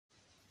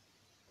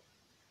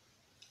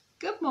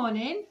Good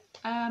morning.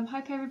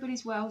 Hope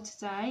everybody's well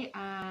today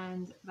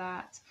and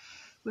that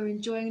we're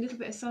enjoying a little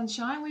bit of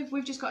sunshine.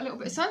 We've just got a little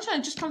bit of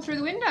sunshine just come through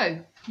the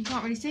window. You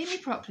can't really see me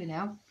properly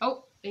now.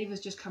 Oh,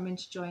 Eva's just come in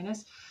to join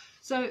us.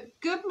 So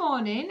good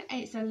morning.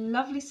 It's a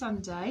lovely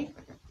Sunday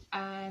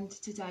and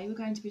today we're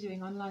going to be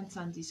doing online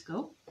Sunday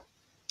school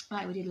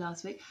like we did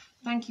last week.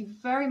 Thank you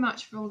very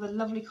much for all the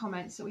lovely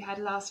comments that we had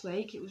last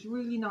week. It was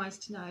really nice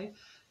to know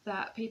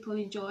that people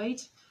enjoyed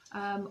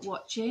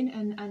watching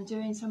and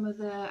doing some of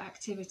the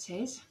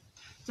activities.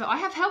 So I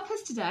have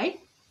helpers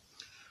today,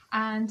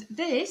 and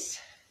this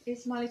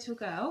is my little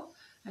girl,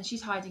 and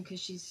she's hiding because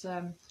she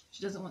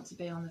doesn't want to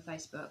be on the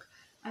Facebook.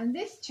 And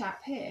this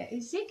chap here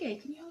is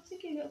Ziggy. Can you hold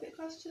Ziggy a little bit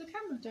closer to the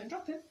camera? Don't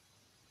drop him.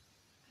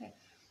 Okay.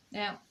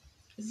 Now,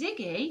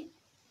 Ziggy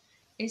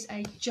is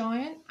a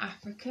giant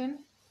African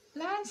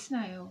land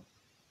snail.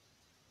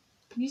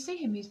 Can you see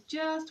him? He's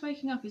just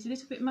waking up. He's a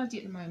little bit muddy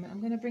at the moment. I'm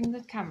going to bring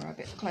the camera a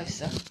bit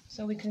closer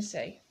so we can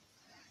see.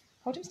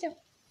 Hold him still.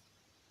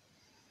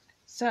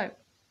 So,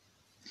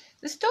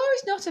 the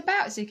story's not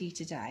about Ziggy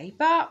today,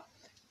 but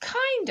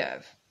kind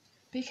of.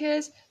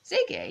 Because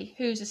Ziggy,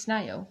 who's a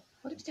snail,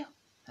 hold him still,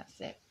 that's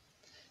it,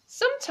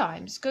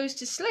 sometimes goes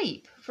to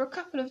sleep for a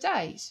couple of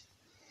days.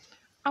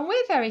 And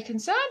we're very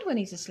concerned when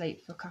he's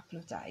asleep for a couple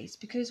of days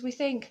because we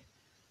think,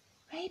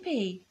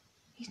 maybe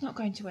he's not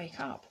going to wake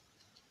up.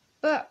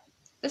 But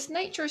the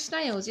nature of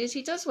snails is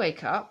he does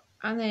wake up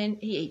and then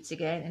he eats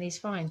again and he's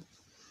fine.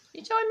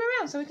 You turn him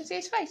around so we can see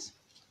his face.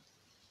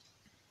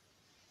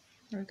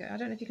 There we go. I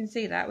don't know if you can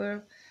see that.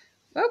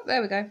 Oh,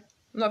 there we go. I'm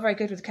not very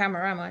good with the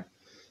camera, am I?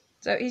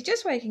 So he's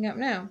just waking up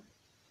now.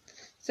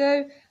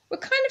 So we're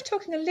kind of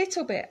talking a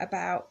little bit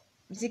about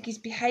Ziggy's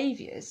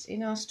behaviours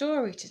in our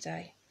story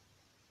today.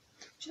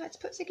 Would you like to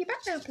put Ziggy back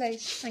now,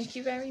 please? Thank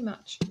you very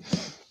much.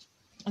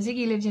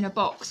 Ziggy lives in a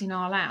box in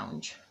our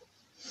lounge.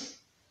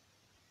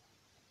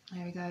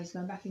 There he goes,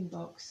 going back in the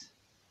box.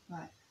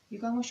 Right, you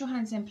go and wash your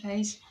hands then,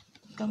 please.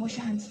 Go and wash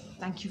your hands.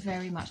 Thank you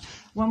very much.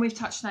 When we've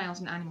touched snails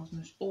and animals, we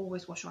must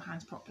always wash our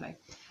hands properly.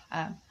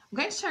 I'm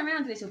going to turn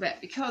around a little bit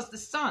because the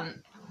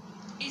sun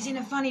is in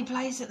a funny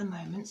place at the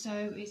moment,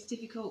 so it's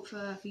difficult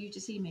for you to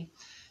see me.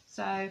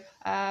 So,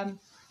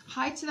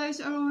 hi to those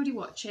that are already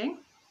watching.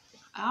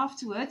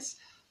 Afterwards,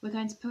 we're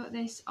going to put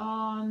this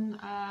on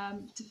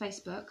to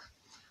Facebook,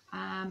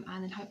 and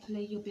then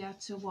hopefully you'll be able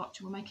to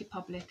watch. We'll make it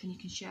public and you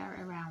can share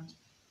it around.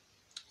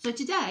 So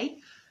today,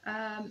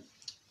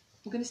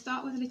 we're going to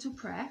start with a little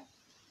prayer.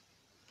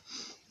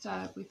 So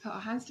we put our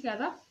hands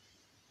together.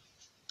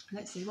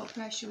 Let's see, what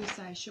prayer should we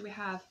say? Should we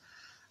have,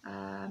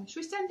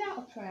 should we send out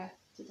a prayer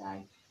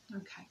today?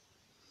 Okay.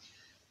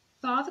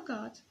 Father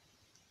God,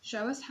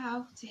 show us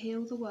how to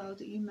heal the world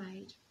that you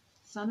made.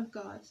 Son of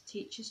God,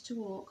 teach us to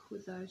walk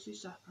with those who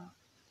suffer.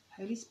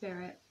 Holy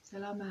Spirit,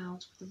 fill our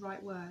mouths with the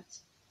right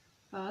words.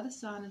 Father,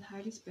 Son and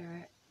Holy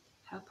Spirit,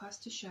 help us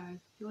to show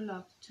your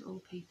love to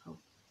all people.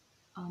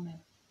 Amen.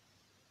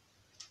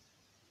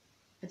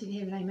 I didn't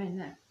hear an amen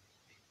there.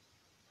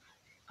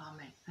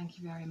 Amen. Thank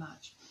you very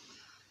much.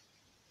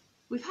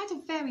 We've had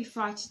a very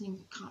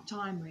frightening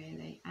time,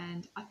 really,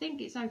 and I think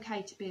it's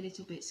okay to be a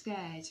little bit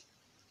scared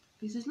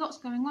because there's lots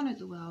going on in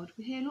the world.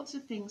 We hear lots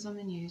of things on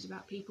the news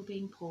about people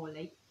being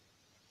poorly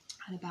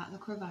and about the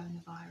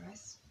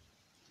coronavirus.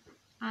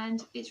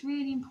 And it's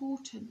really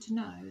important to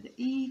know that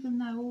even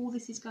though all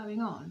this is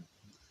going on,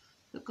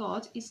 that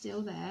God is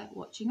still there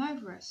watching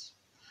over us.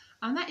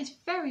 And that is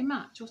very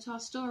much what our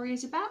story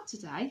is about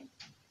today.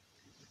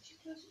 Could you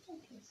close the door,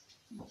 please?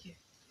 Thank you.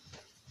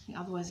 I think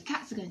otherwise the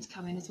cats are going to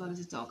come in as well as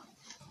a dog.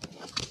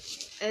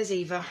 There's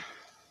Eva.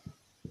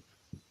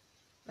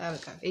 There we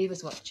go.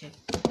 Eva's watching.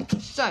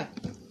 So,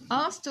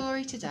 our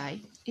story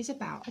today is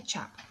about a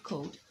chap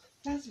called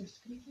Lazarus.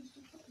 Can you close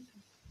the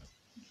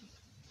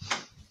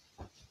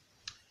door?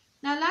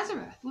 Now,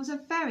 Lazarus was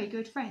a very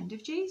good friend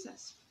of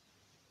Jesus.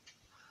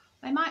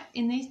 They might,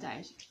 in these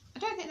days, I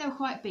don't think they were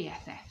quite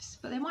BFFs,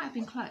 but they might have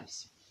been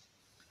close.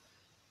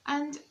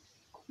 And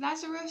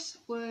Lazarus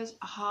was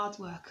a hard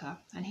worker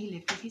and he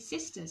lived with his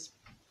sisters.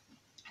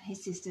 And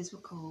his sisters were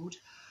called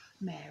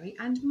Mary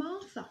and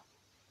Martha.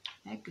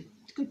 They're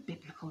good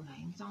biblical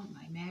names, aren't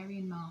they? Mary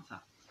and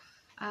Martha.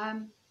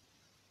 And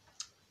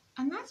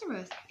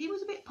Lazarus, he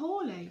was a bit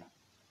poorly.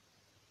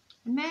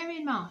 And Mary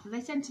and Martha,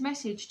 they sent a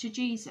message to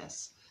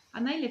Jesus.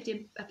 And they lived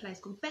in a place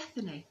called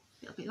Bethany.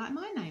 A little bit like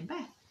my name,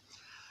 Beth.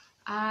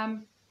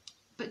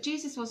 But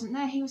Jesus wasn't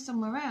there. He was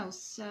somewhere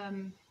else.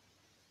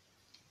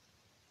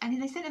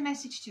 And they sent a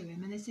message to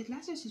him and they said,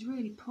 Lazarus is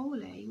really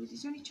poorly.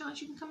 Is there any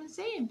chance you can come and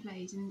see him,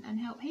 please, and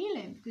help heal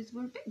him? Because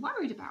we're a bit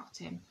worried about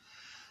him.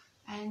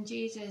 And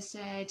Jesus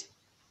said,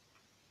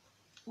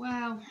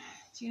 well,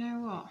 do you know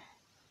what?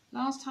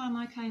 Last time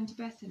I came to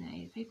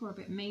Bethany, people were a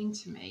bit mean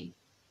to me.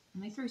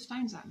 And they threw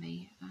stones at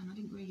me and I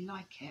didn't really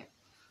like it.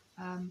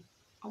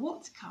 I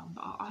want to come,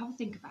 but I'll have a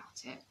think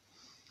about it.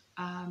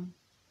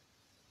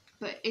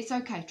 But it's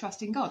okay,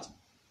 trust in God.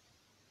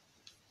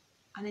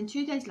 And then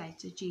 2 days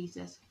later,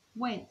 Jesus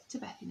went to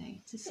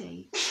Bethany to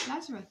see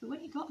Lazarus. But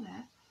when he got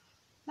there,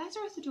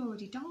 Lazarus had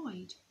already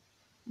died.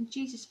 And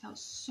Jesus felt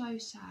so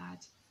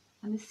sad.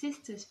 And the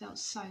sisters felt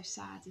so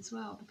sad as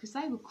well, because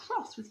they were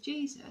cross with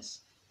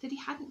Jesus that he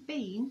hadn't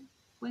been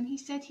when he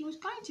said he was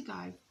going to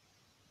go.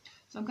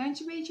 So I'm going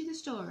to read you the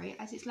story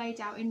as it's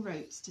laid out in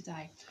Roots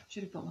today.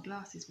 Should have brought my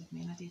glasses with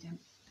me and I didn't.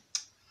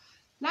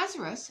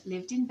 Lazarus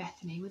lived in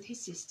Bethany with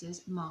his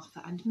sisters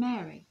Martha and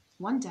Mary.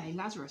 One day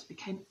Lazarus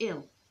became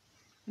ill,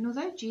 and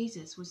although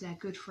Jesus was their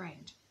good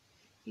friend,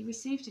 he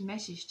received a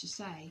message to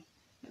say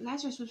that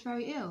Lazarus was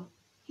very ill.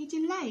 He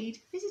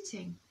delayed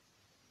visiting.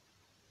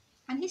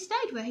 And he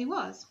stayed where he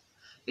was,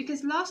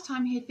 because last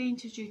time he had been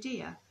to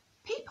Judea,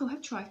 people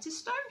had tried to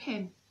stone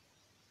him.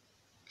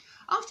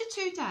 After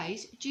 2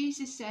 days,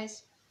 Jesus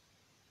says,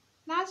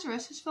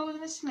 "Lazarus has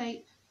fallen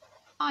asleep.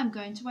 I'm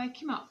going to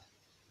wake him up."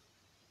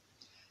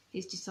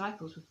 His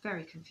disciples were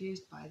very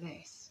confused by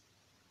this.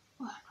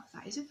 Well,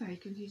 that is a very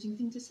confusing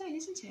thing to say,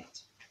 isn't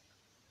it?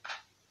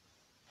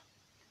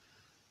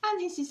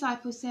 And his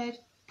disciples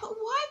said, "But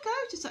why go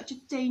to such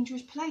a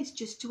dangerous place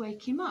just to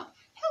wake him up?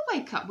 He'll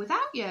wake up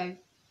without you."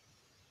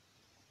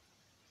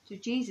 So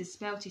Jesus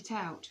spelt it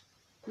out.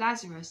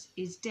 Lazarus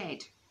is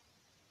dead.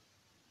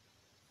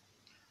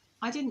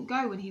 I didn't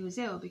go when he was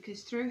ill,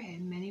 because through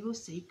him many will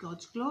see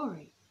God's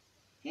glory.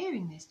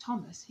 Hearing this,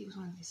 Thomas, he was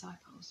one of the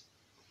disciples,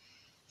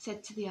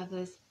 said to the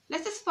others,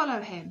 "Let us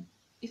follow him.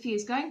 If he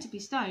is going to be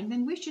stoned,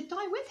 then we should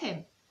die with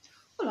him."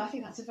 Well, I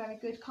think that's a very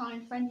good,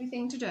 kind, friendly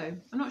thing to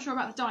do. I'm not sure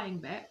about the dying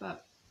bit,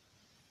 but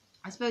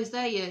I suppose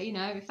there you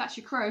know, if that's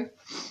your crew.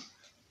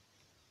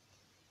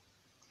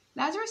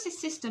 Lazarus'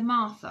 sister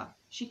Martha,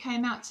 she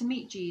came out to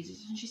meet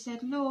Jesus, and she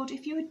said, "Lord,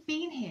 if you had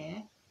been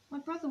here, my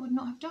brother would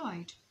not have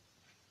died."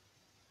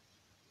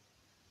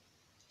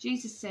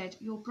 Jesus said,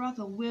 "Your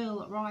brother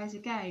will rise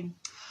again."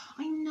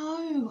 "I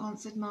know,"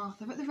 answered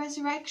Martha, "at the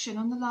resurrection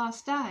on the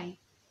last day."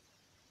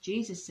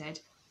 Jesus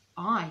said,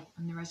 "I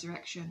am the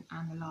resurrection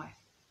and the life,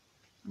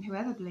 and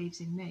whoever believes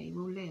in me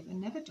will live and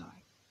never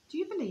die. Do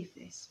you believe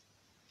this?"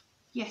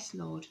 "Yes,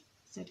 Lord,"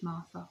 said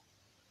Martha.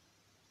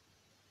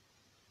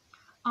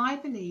 "I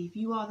believe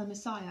you are the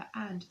Messiah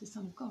and the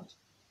Son of God."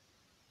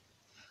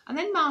 And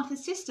then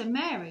Martha's sister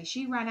Mary,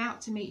 she ran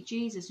out to meet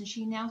Jesus, and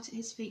she knelt at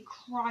his feet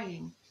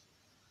crying,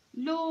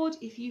 "Lord,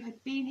 if you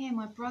had been here,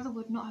 my brother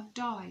would not have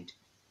died."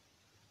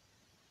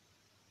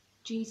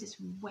 Jesus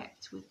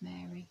wept with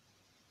Mary.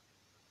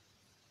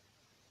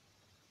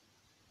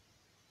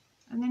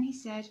 And then he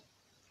said,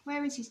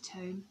 "Where is his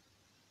tomb?"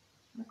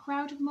 And a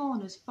crowd of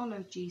mourners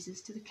followed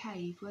Jesus to the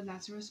cave where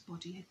Lazarus'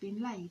 body had been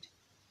laid.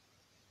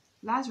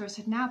 Lazarus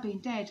had now been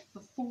dead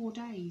for 4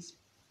 days.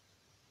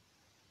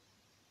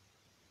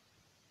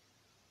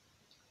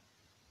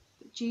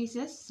 But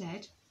Jesus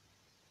said,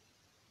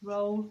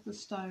 "Roll the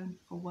stone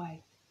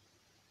away."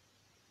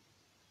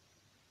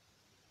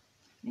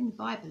 In the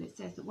Bible it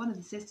says that one of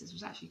the sisters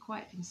was actually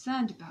quite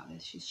concerned about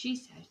this. She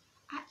said,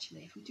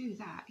 "Actually, if we do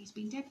that, he's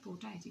been dead 4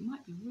 days. It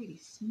might be really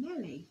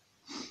smelly."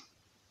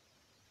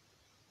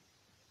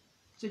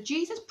 So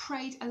Jesus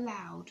prayed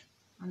aloud,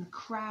 and the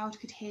crowd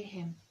could hear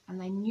him, and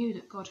they knew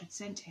that God had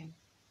sent him.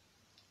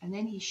 And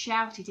then he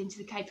shouted into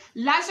the cave,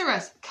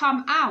 "Lazarus,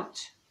 come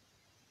out!"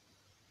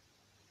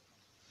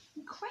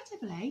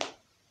 Incredibly,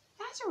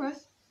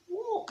 Lazarus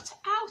walked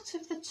out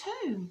of the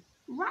tomb,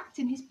 wrapped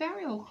in his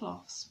burial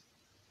cloths.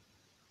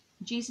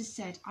 Jesus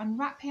said,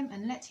 "Unwrap him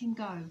and let him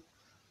go."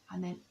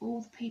 And then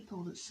all the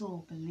people that saw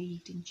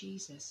believed in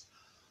Jesus.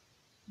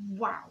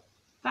 Wow,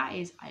 that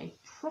is a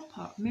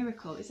proper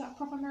miracle. Is that a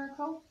proper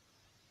miracle?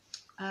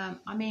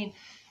 I mean,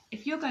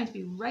 if you're going to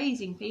be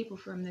raising people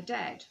from the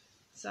dead,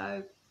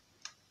 so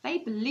they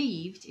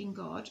believed in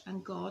God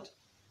and God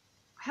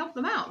helped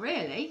them out,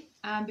 really.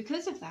 And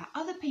because of that,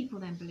 other people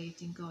then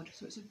believed in God.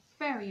 So it's a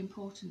very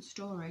important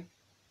story.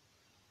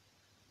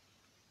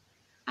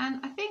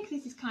 And I think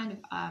this is kind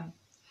of,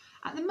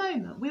 at the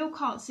moment, we all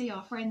can't see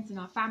our friends and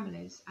our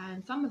families,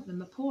 and some of them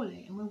are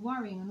poorly, and we're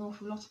worrying an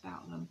awful lot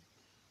about them.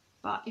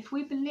 But if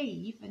we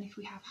believe, and if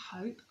we have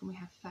hope, and we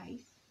have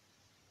faith,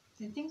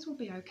 then things will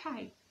be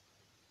okay.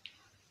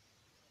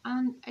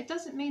 And it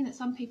doesn't mean that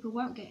some people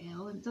won't get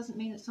ill, and it doesn't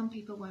mean that some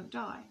people won't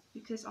die,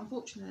 because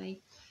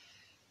unfortunately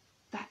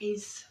that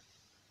is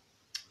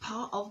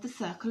part of the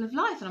circle of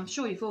life. And I'm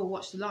sure you've all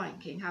watched The Lion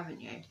King,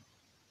 haven't you?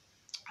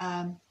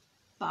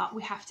 But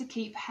we have to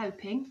keep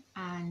hoping,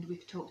 and we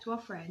can talk to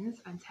our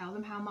friends and tell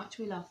them how much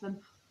we love them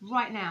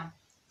right now.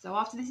 So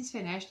after this is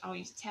finished, I want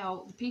you to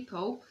tell the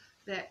people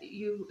that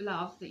you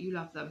love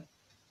them.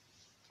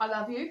 "I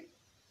love you."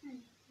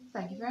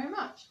 Thank you very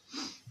much.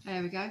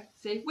 There we go.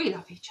 See, we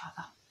love each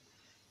other.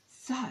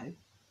 So,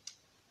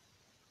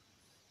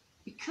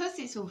 because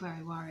it's all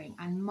very worrying,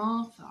 and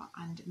Martha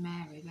and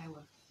Mary, they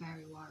were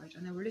very worried,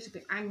 and they were a little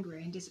bit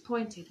angry and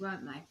disappointed,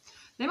 weren't they?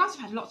 They must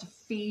have had lots of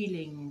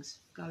feelings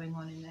going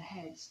on in their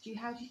heads.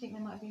 How do you think they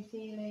might have been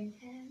feeling?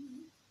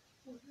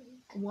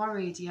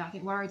 Worried, yeah, I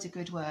think worried's a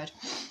good word.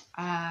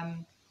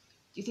 Do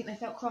you think they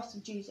felt cross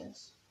with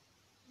Jesus?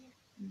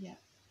 Yeah.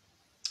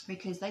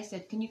 Because they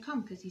said, "Can you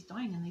come? Because he's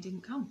dying," and they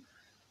didn't come.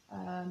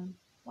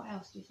 What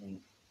else do you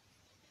think?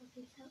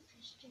 probably felt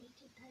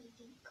frustrated that he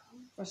didn't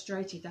come.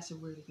 Frustrated, that's a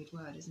really good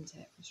word, isn't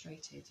it?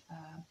 Frustrated.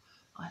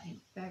 I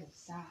think very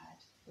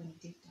sad when he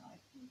did die.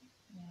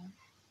 Yeah.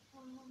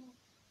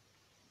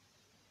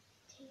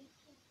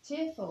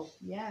 Tearful,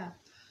 yeah.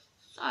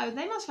 So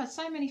they must have had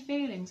so many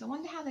feelings. I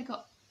wonder how they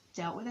got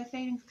dealt with their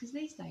feelings, because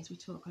these days we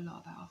talk a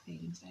lot about our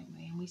feelings, don't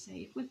we? And we say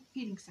if we're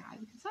feeling sad,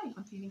 we can say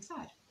I'm feeling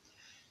sad.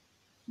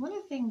 One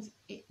of the things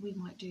we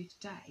might do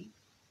today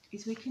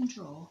is we can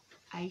draw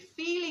a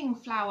feeling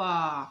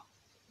flower.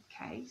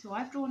 Okay, so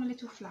I've drawn a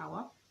little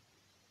flower.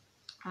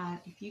 And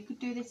if you could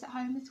do this at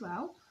home as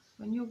well,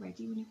 when you're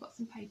ready, when you've got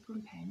some paper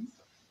and pens.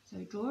 So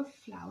draw a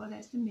flower,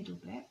 that's the middle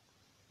bit,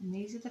 and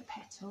these are the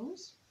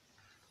petals.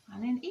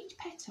 And in each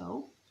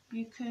petal,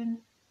 you can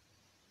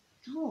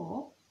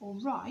draw or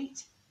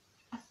write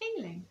a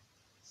feeling.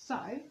 So,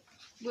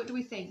 what do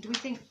we think? Do we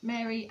think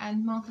Mary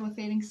and Martha were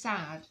feeling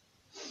sad?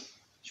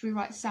 Should we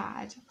write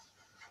sad?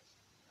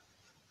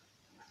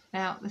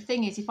 Now, the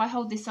thing is, if I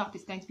hold this up,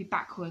 it's going to be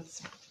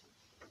backwards.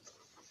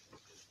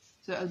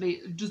 So it'll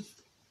be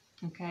just,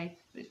 okay?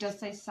 But it does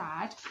say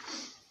sad.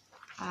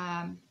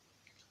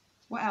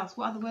 What else?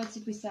 What other words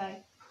did we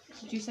say?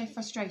 Did you say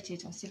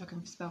frustrated? I'll see if I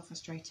can spell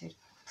frustrated.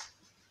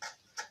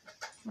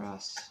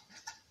 Frustrated.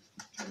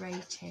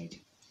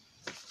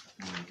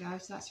 There we go.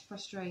 So that's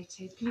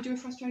frustrated. Can you do a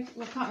frustrated?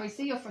 Well, I can't really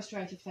see your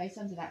frustrated face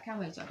under that, can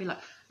we? So I'd be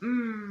like,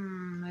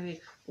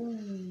 maybe,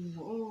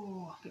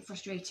 oh, a bit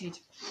frustrated.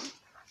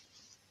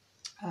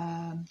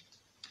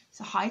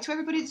 So hi to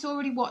everybody that's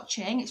already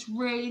watching. It's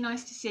really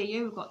nice to see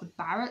you. We've got the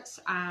Barretts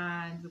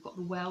and we've got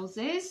the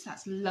Welleses.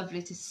 That's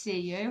lovely to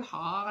see you.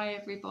 Hi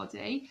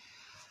everybody.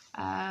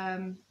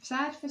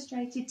 Sad,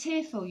 frustrated,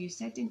 tearful you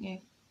said, didn't you?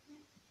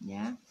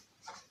 Yeah?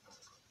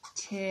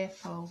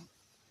 Tearful.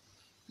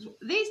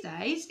 These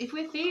days, if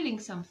we're feeling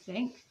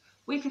something,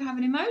 we can have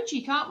an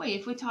emoji, can't we?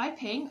 If we're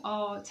typing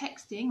or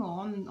texting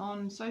or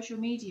on social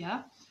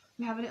media,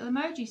 we have a little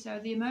emoji. So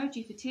the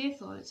emoji for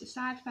tearful, it's a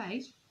sad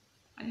face.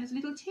 And it has a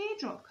little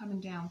teardrop coming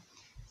down.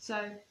 So,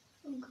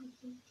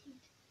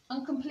 Uncompleted.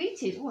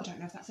 Uncompleted. Oh, I don't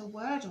know if that's a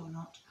word or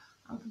not.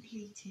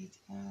 Uncompleted.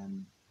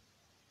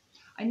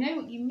 I know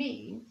what you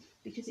mean,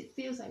 because it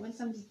feels like when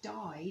somebody's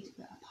died,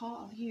 that a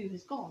part of you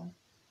has gone.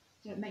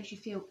 So it makes you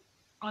feel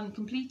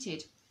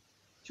uncompleted.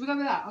 Should we go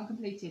with that?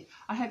 Uncompleted.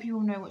 I hope you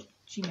all know what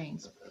she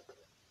means.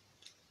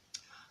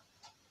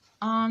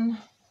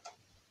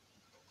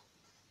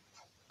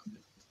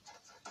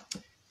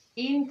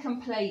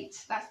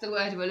 Incomplete. That's the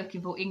word we're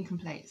looking for.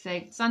 Incomplete.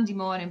 So Sunday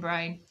morning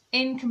brain.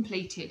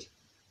 Incompleted.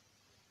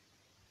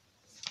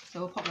 So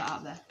we'll pop that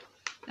up there.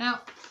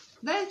 Now,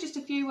 there's just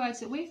a few words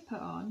that we've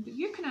put on, but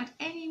you can add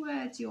any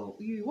words you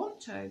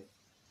want to.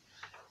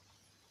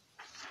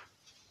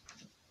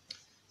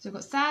 So we've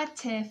got sad,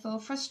 tearful,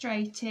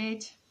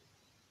 frustrated,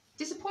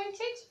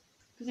 disappointed,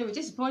 because they were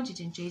disappointed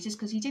in Jesus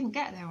because he didn't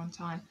get there on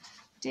time.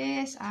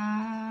 Disappointed.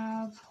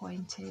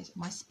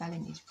 My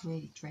spelling is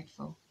really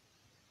dreadful.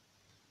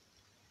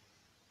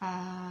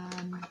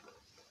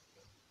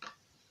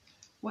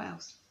 What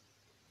else?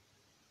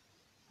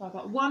 So I've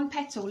got one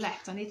petal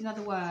left. I need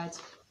another word.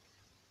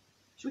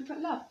 Should we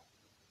put love?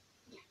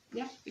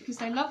 Yeah, because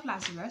they love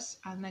Lazarus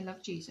and they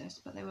love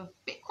Jesus, but they were a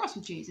bit cross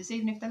with Jesus,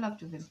 even if they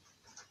loved with him.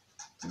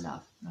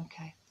 Love.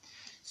 Okay.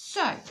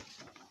 So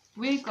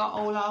we've got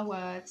all our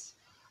words,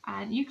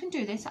 and you can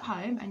do this at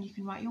home, and you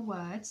can write your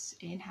words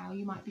in how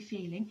you might be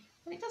feeling.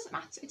 And it doesn't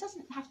matter. It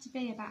doesn't have to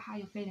be about how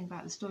you're feeling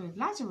about the story of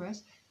Lazarus.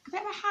 It could be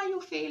about how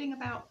you're feeling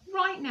about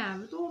right now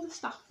with all the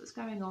stuff that's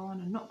going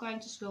on, and not going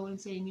to school and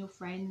seeing your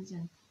friends,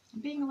 and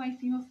being away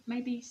from your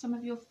maybe some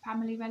of your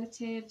family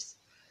relatives.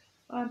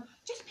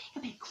 Just being a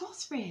bit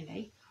cross,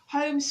 really.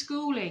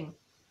 Homeschooling.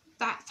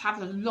 That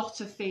has a lot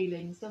of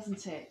feelings,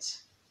 doesn't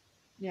it?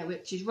 Yeah,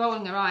 which is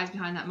rolling her eyes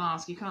behind that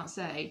mask. You can't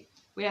say.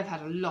 We have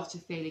had a lot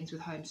of feelings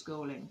with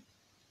homeschooling.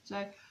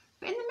 So,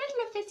 but in the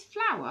middle of this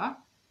flower,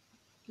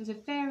 there's a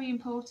very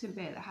important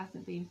bit that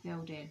hasn't been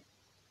filled in.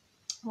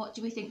 What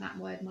do we think that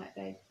word might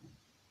be?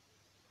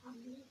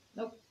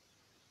 Nope.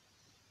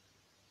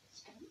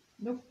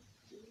 Nope.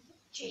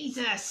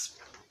 Jesus.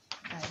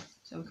 Okay,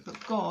 so we can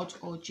put God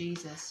or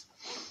Jesus.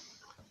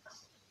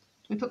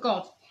 We put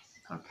God.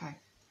 Okay.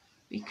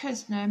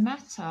 Because no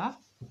matter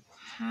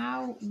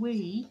how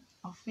we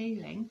are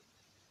feeling,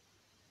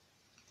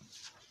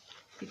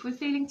 if we're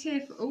feeling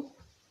tearful,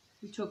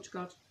 we talk to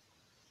God.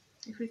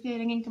 If we're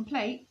feeling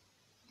incomplete,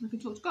 we can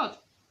talk to God.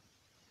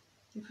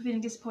 If we're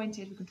feeling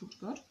disappointed, we can talk to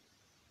God.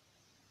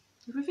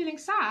 If we're feeling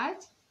sad,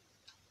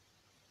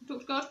 we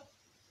talk to God.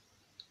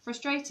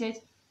 Frustrated,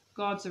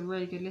 God's a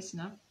really good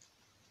listener.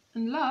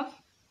 And love,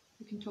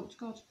 we can talk to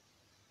God.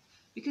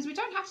 Because we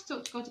don't have to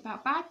talk to God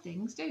about bad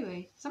things, do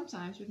we?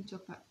 Sometimes we can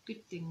talk about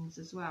good things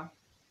as well.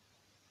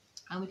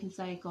 And we can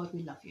say, God,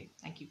 we love you.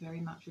 Thank you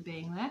very much for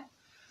being there.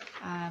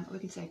 We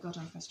can say, God,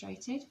 I'm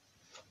frustrated.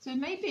 So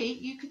maybe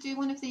you could do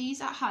one of these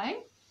at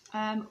home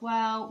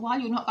while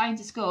you're not going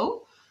to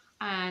school.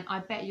 And I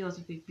bet yours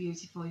would be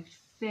beautiful. You could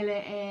fill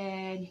it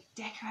in, you could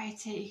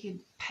decorate it, you can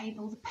paint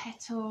all the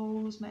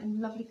petals, make them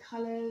lovely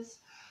colours.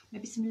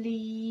 maybe some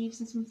leaves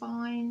and some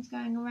vines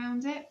going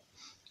around it.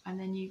 And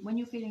then when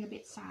you're feeling a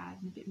bit sad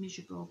and a bit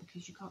miserable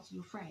because you can't see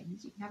your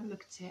friends, you can have a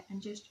look at it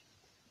and just,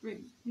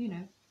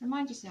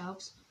 remind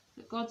yourselves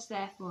that God's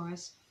there for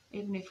us,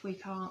 even if we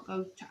can't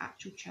go to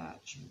actual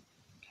church.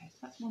 Okay, so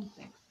that's one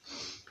thing.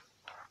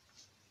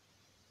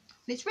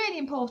 It's really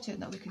important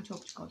that we can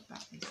talk to God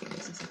about these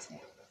things, isn't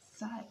it?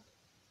 So,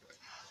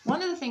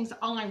 one of the things that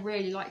I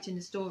really liked in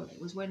the story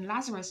was when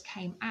Lazarus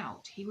came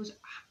out, he was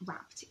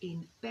wrapped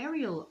in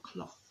burial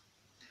cloth.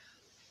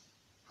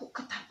 What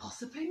could that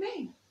possibly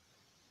mean?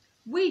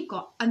 We've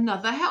got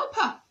another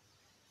helper.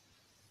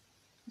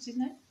 What's his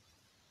name?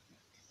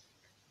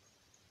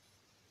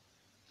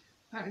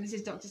 Apparently this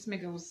is Dr.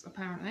 Smiggles,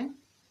 apparently.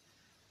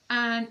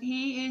 And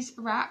he is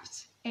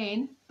wrapped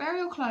in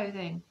burial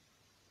clothing.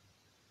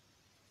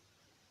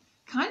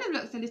 Kind of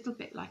looks a little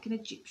bit like an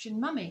Egyptian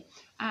mummy.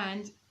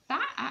 And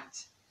that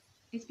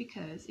is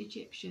because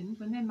Egyptians,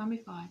 when they're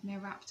mummified and they're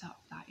wrapped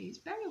up, that is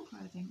burial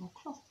clothing or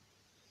cloth.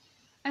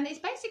 And it's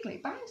basically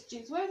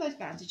bandages. Where are those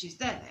bandages?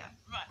 There they are.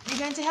 Right, you're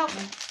going to help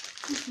me.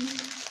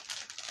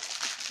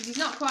 Because he's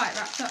not quite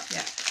wrapped up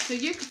yet. So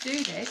you could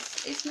do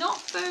this. It's not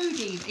food,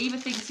 Eva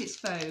thinks it's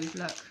food.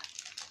 Look.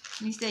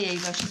 Can you see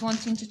Eva? She's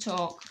wanting to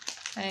talk.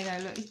 There you go.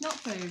 Look, it's not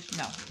food.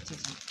 No, it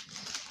isn't.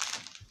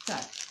 So,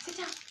 sit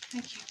down.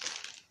 Thank you.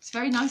 It's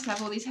very nice to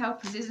have all these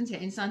helpers, isn't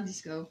it, in Sunday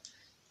school?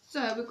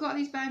 So, we've got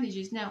these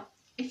bandages. Now,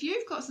 if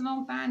you've got some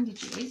old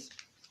bandages,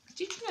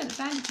 did you know that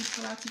bandages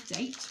go out of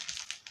date?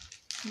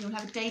 You'll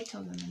have a date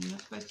on them and you're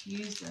not supposed to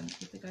use them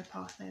if they go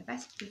past their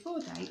best before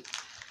date,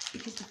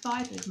 because the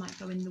fibres might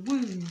go in the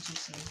wounds, you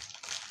see.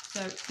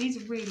 So these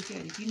are really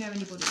good. If you know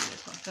anybody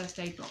that's got a first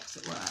aid box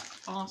at work,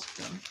 ask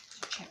them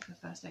to check the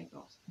first aid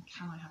box and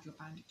can I have your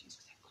bandages,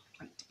 because they're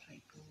great to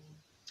play.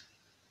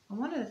 And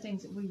one of the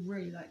things that we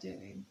really like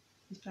doing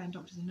is playing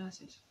doctors and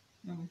nurses.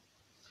 So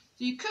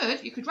you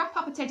could wrap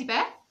up a teddy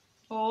bear,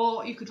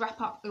 or you could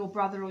wrap up your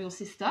brother or your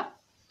sister,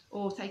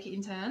 or take it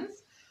in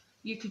turns.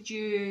 You could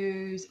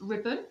use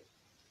ribbon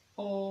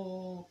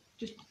or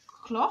just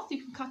cloth.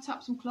 You can cut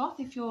up some cloth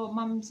if your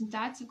mums and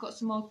dads have got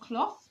some old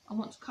cloth and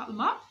want to cut them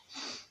up.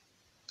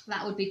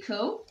 That would be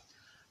cool.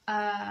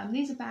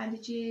 These are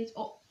bandages.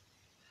 Or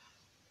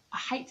I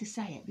hate to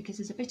say it because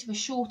there's a bit of a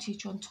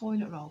shortage on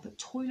toilet roll, but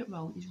toilet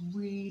roll is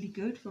really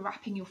good for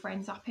wrapping your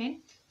friends up in.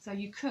 So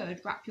you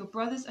could wrap your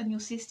brothers and your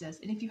sisters.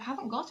 And if you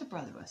haven't got a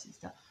brother or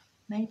sister,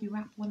 maybe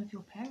wrap one of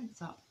your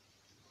parents up.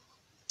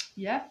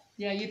 Yeah,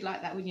 you'd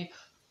like that, wouldn't you?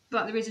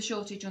 But there is a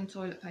shortage on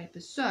toilet paper.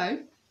 So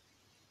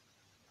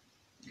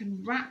you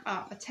can wrap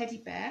up a teddy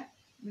bear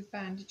with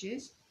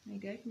bandages. There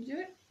you go. Can you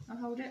do it? I'll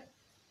hold it.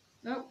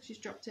 Oh, she's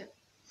dropped it.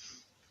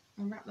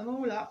 And wrap them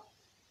all up.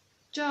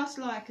 Just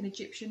like an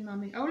Egyptian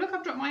mummy. Oh, look,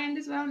 I've dropped my end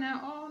as well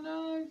now. Oh,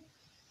 no.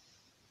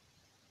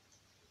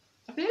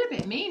 I feel a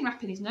bit mean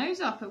wrapping his nose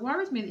up. It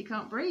worries me that he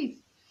can't breathe.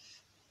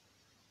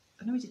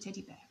 I know he's a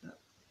teddy bear, but...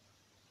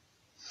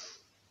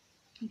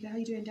 There you go. How are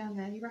you doing down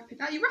there?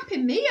 You're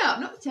wrapping me up,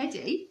 not the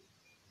teddy.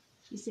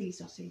 You silly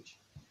sausage.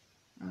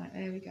 Right,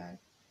 there we go.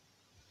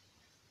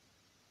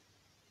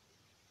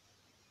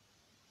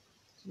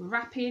 So we're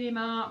wrapping him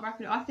up.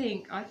 I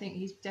think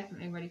he's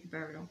definitely ready for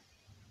burial.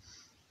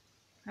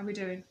 How are we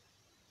doing?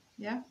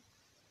 Yeah?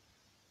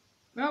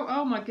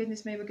 Oh my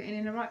goodness me, we're getting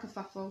in a right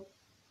kerfuffle.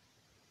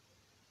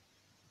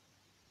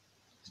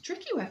 It's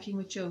tricky working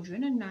with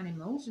children and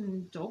animals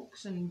and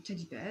dogs and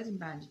teddy bears and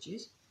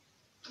bandages.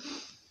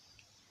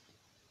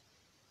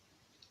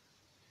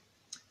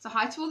 So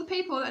hi to all the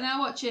people that are now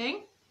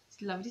watching.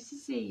 It's lovely to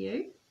see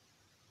you.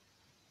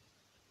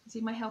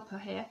 See my helper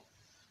here,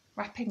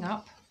 wrapping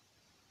up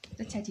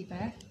the teddy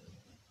bear.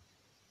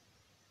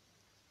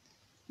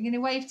 You're going to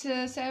wave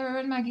to Sarah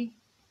and Maggie.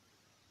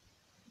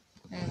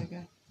 There we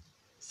go.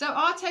 So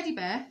our teddy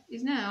bear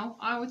is now,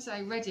 I would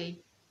say,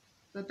 ready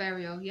for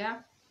burial,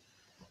 yeah?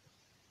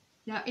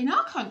 Now, in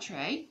our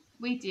country,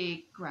 we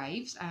dig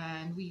graves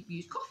and we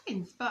use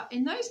coffins. But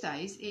in those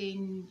days,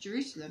 in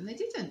Jerusalem, they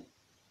didn't.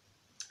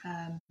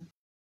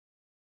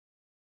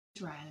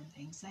 Israel and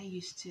things, they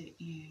used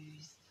to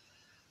use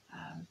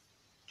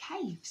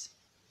caves.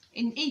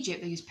 In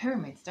Egypt, they use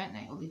pyramids, don't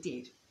they? Or they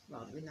did,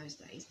 rather, in those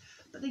days.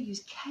 But they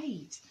used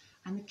caves.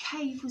 And the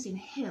cave was in a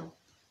hill.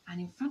 And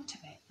in front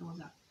of it, there was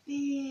a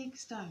big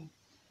stone.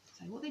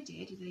 So what they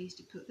did is they used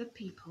to put the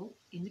people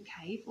in the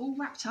cave all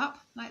wrapped up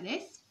like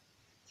this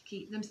to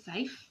keep them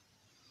safe.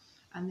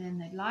 And then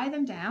they'd lie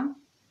them down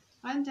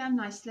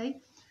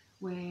nicely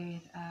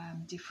with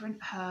different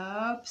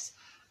herbs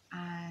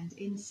and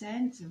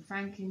incense and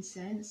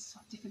frankincense,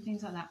 different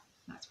things like that.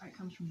 That's where it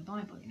comes from, the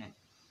Bible, you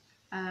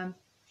know.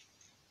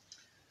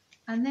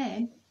 And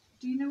then,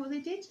 do you know what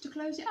they did to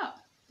close it up?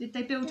 Did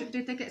they build it?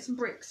 Did they get some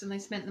bricks and they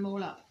cement them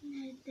all up?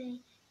 No, they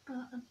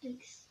got a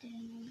big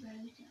stone and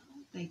rolled it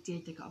on. They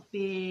did. They got a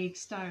big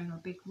stone or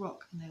a big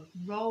rock and they would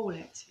roll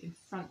it in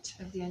front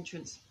of the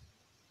entrance.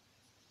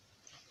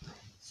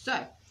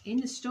 So, in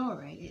the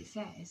story, it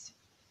says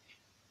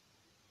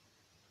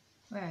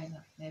Where is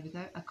that? There we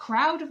go. A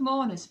crowd of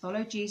mourners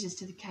followed Jesus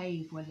to the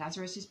cave where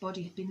Lazarus'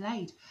 body had been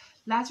laid.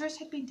 Lazarus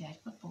had been dead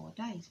for 4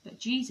 days, but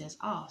Jesus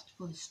asked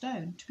for the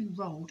stone to be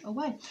rolled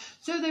away.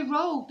 So they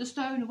rolled the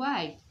stone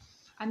away.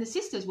 And the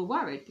sisters were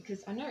worried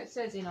because I know it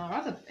says in our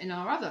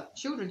other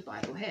children's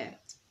Bible here,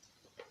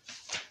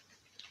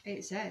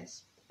 it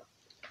says,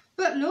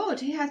 "But Lord,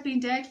 he has been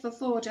dead for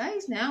 4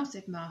 days now,"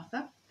 said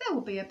Martha. "There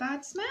will be a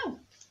bad smell."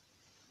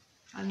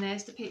 And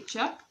there's the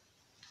picture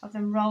of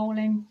them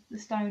rolling the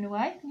stone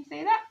away. Can you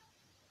see that?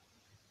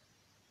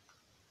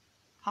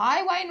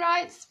 Hi,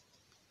 Wainwrights.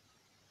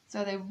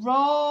 So they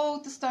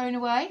rolled the stone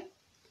away.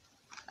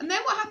 And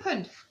then what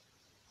happened?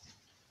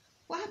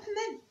 What happened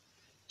then?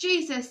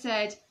 Jesus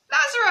said,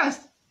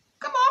 "Lazarus,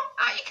 come on,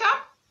 out you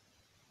come."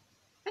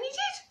 And he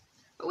did.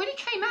 But when he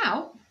came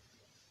out,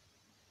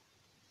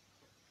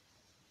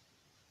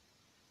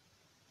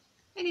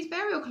 in his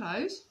burial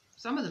clothes,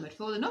 some of them had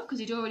fallen off because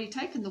he'd already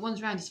taken the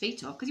ones around his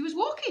feet off because he was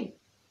walking.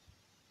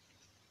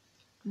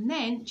 And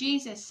then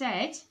Jesus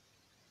said,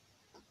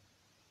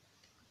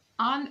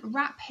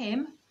 "Unwrap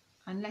him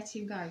and let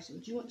him go." So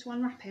do you want to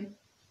unwrap him?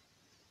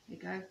 There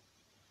you go.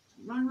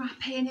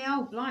 Unwrap here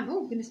now. Blimey.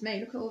 Oh, goodness me,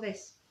 look at all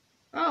this.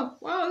 Oh,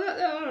 wow, look,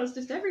 it's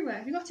just everywhere.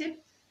 Have you got him?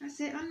 That's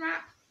it,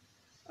 unwrap.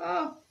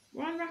 Oh,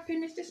 we're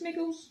unwrapping Mr.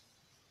 Smiggles.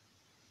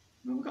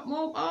 Oh, we've got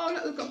more. Oh,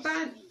 look, we've got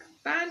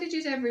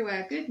bandages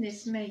everywhere.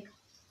 Goodness me.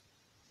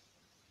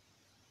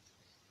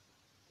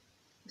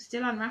 We're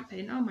still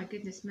unwrapping. Oh, my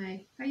goodness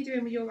me. How are you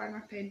doing with your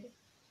unwrapping?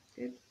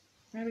 Good.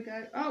 There we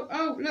go.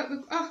 Oh,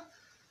 look.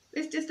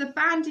 There's just a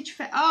bandage.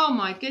 Oh,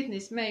 my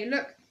goodness me.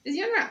 Look. Is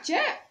he unwrapped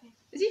yet?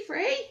 Is he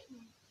free?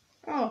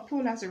 Oh,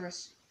 poor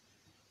Lazarus.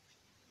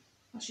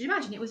 I should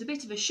imagine it was a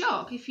bit of a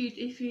shock if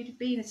you'd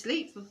been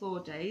asleep for 4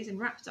 days and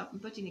wrapped up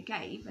and put in a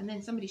cave, and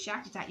then somebody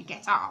shouted at you,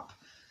 "Get up."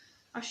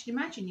 I should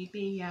imagine you'd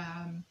be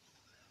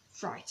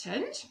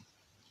frightened,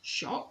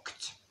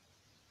 shocked.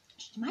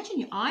 I should imagine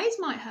your eyes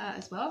might hurt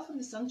as well from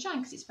the sunshine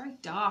because it's very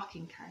dark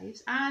in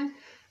caves. And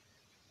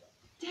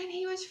then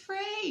he was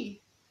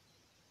free.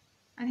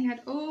 And he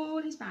had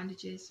all his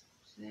bandages.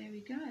 So there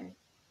we go.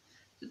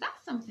 So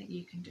that's something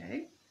you can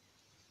do.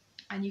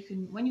 And you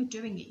can, when you're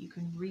doing it, you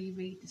can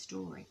reread the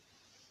story.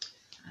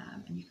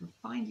 And you can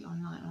find it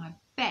online. And I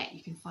bet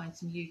you can find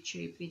some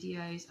YouTube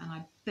videos. And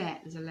I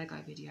bet there's a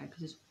Lego video because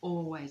there's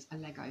always a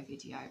Lego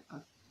video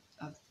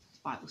of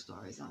Bible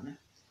stories, aren't there?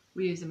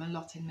 We use them a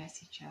lot in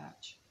Messy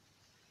Church.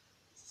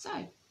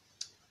 So,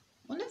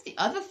 one of the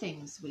other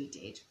things we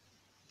did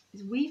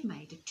is we've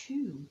made a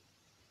tomb.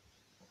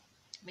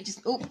 Let me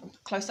just,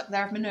 close up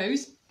there of my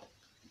nose.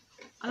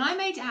 And I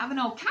made it out of an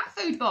old cat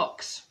food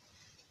box.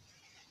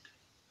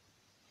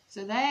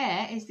 So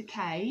there is the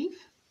cave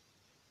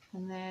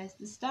and there's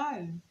the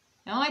stone.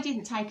 Now I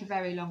didn't take a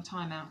very long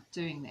time out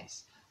doing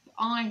this, but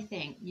I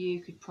think you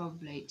could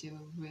probably do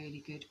a really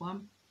good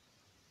one.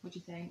 What do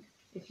you think?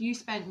 If you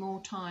spent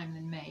more time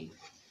than me.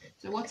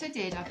 So what I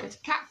did, I put a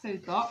cat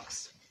food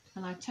box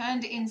and I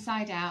turned it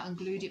inside out and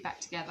glued it back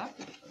together.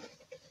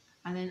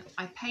 And then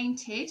I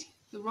painted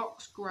the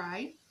rocks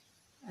grey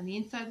and the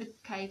inside of the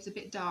cave's a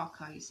bit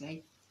darker, you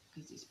see,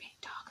 because it's a bit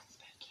dark and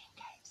spooky in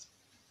caves.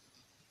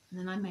 And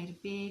then I made a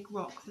big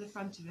rock for the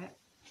front of it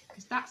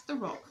because that's the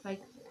rock they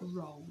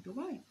rolled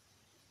away.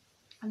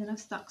 And then I've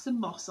stuck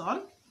some moss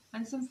on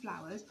and some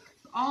flowers.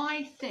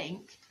 I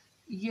think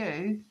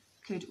you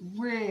could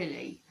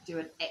really do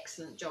an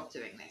excellent job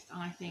doing this.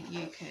 I think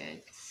you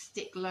could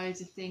stick loads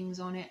of things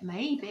on it.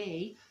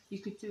 Maybe you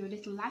could do a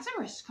little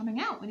Lazarus coming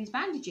out with his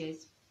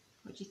bandages.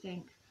 What do you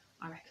think?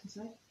 I reckon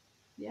so.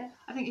 Yeah,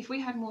 I think if we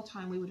had more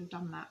time we would have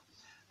done that.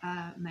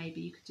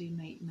 Maybe you could do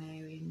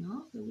Mary and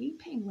Martha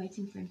weeping,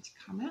 waiting for him to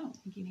come out,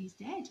 thinking he's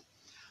dead.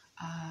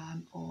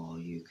 Or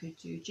you could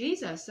do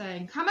Jesus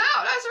saying, "Come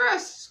out,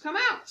 Lazarus, come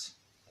out."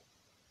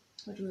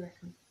 What do you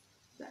reckon?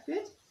 Is that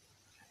good?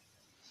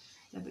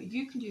 So, but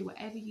you can do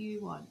whatever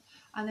you want,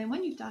 and then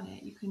when you've done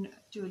it, you can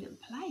do a little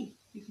play.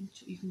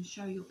 You can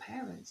show your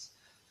parents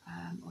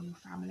or your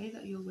family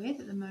that you're with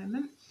at the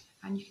moment,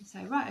 and you can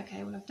say, "Right,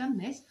 okay, well I've done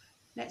this.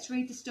 Let's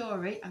read the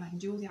story," and I can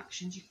do all the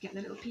actions. You can get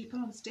the little people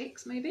on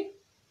sticks, maybe,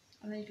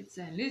 and then you could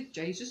say,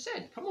 "Jesus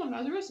said, come on,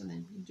 Lazarus," and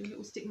then you do a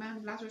little stick man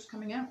of Lazarus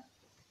coming out.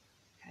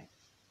 Okay,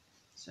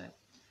 so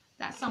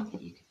that's something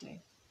you could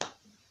do.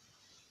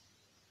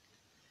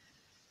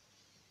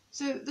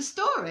 So the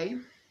story,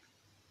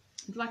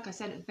 like I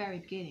said at the very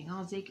beginning,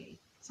 our Ziggy,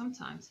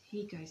 sometimes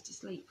he goes to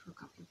sleep for a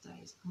couple of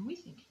days and we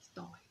think he's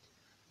died.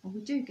 And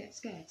we do get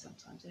scared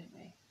sometimes, don't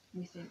we?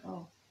 We think,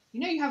 oh, you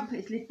know you haven't put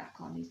his lid back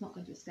on, he's not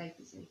going to escape,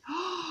 is he?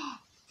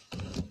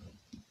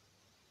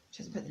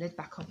 Just put the lid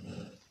back on.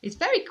 It's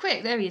very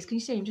quick. There he is. Can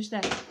you see him just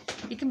there?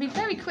 He can be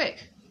very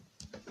quick.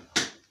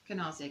 Can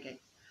our Ziggy.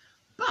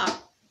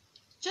 But,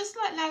 just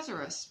like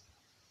Lazarus,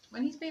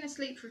 when he's been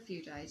asleep for a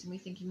few days and we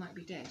think he might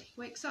be dead, he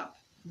wakes up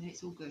and then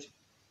it's all good.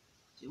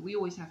 So we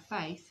always have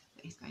faith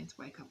that he's going to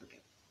wake up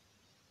again.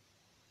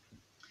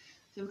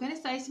 So we're going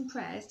to say some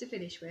prayers to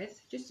finish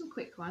with, just some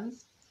quick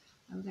ones.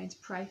 And we're going to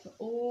pray for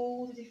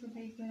all the different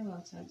people in the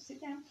world. So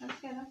sit down, come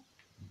together.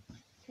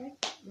 Okay,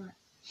 right.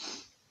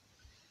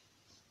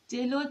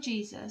 Dear Lord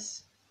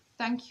Jesus,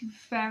 thank you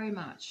very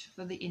much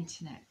for the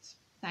internet.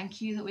 Thank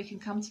you that we can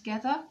come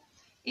together,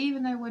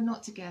 even though we're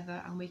not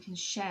together, and we can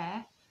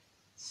share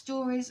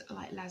stories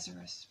like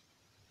Lazarus.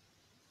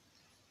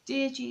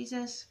 Dear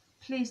Jesus,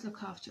 please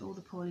look after all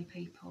the poorly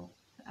people,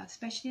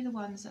 especially the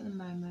ones at the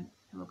moment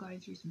who are going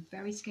through some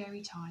very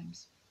scary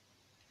times.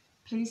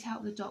 Please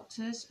help the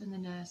doctors and the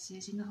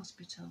nurses in the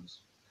hospitals.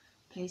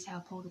 Please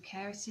help all the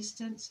care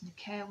assistants and the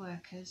care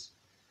workers.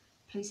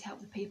 Please help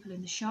the people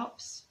in the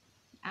shops,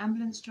 the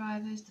ambulance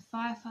drivers, the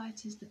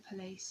firefighters, the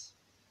police,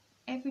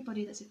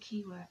 everybody that's a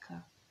key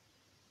worker.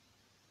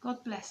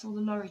 God bless all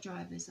the lorry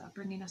drivers that are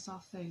bringing us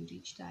our food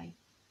each day.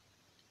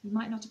 We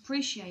might not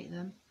appreciate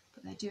them,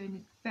 but they're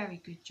doing a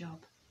very good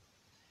job.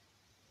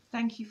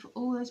 Thank you for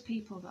all those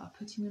people that are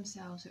putting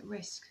themselves at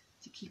risk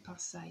to keep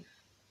us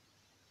safe.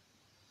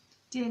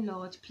 Dear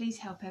Lord, please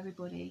help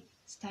everybody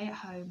stay at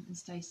home and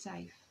stay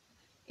safe,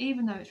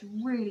 even though it's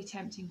really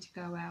tempting to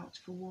go out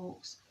for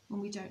walks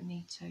when we don't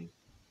need to.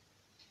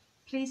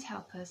 Please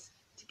help us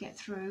to get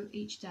through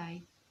each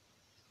day.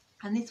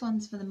 And this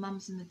one's for the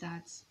mums and the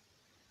dads.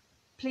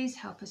 Please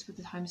help us with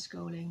the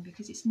homeschooling,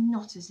 because it's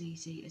not as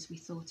easy as we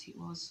thought it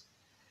was.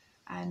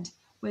 And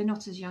we're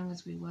not as young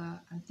as we were,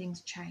 and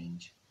things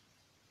change.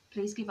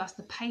 Please give us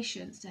the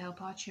patience to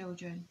help our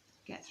children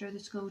get through the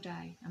school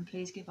day, and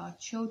please give our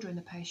children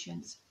the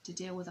patience to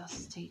deal with us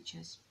as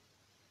teachers.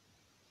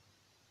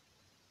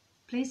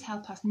 Please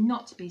help us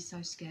not to be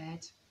so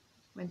scared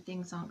when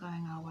things aren't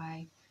going our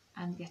way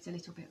and get a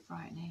little bit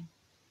frightening.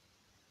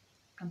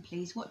 And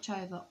please watch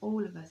over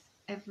all of us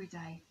every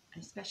day,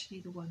 and especially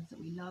the ones that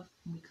we love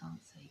and we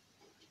can't see.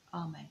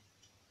 Amen.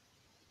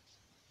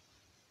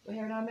 We're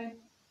hearing amen?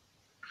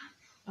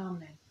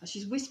 Amen. Oh,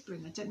 she's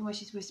whispering. I don't know why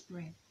she's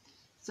whispering.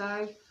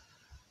 So,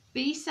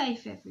 be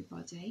safe,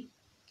 everybody.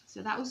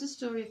 So that was the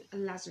story of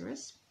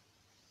Lazarus.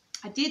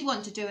 I did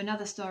want to do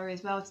another story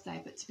as well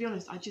today, but to be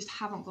honest, I just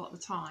haven't got the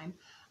time.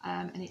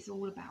 And it's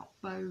all about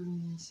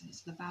bones.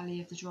 It's the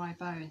Valley of the Dry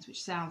Bones,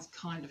 which sounds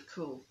kind of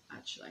cool,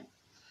 actually.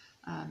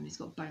 It's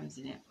got bones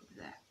in it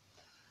over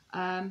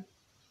there.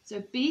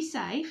 So be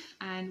safe,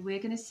 and we're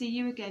going to see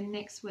you again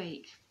next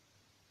week.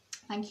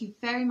 Thank you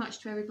very much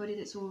to everybody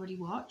that's already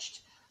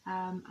watched,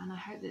 and I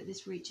hope that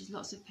this reaches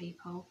lots of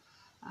people.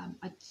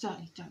 I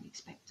certainly don't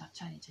expect to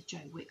turn into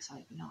Joe Wicks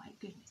overnight,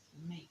 goodness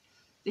me.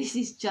 This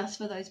is just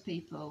for those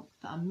people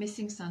that are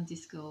missing Sunday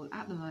school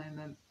at the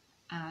moment,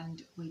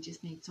 and we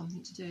just need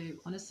something to do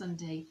on a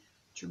Sunday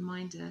to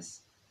remind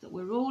us that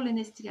we're all in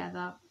this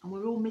together and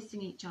we're all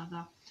missing each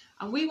other.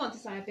 And we want to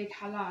say a big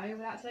hello,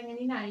 without saying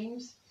any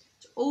names,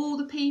 to all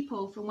the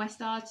people from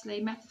West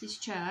Ardsley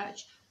Methodist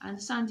Church and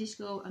the Sunday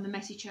school and the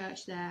Messy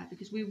Church there,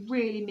 because we're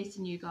really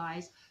missing you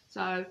guys.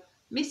 So,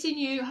 missing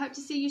you, hope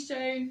to see you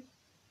soon.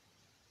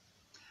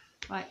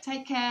 Right,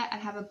 take care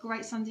and have a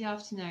great Sunday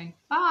afternoon.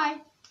 Bye.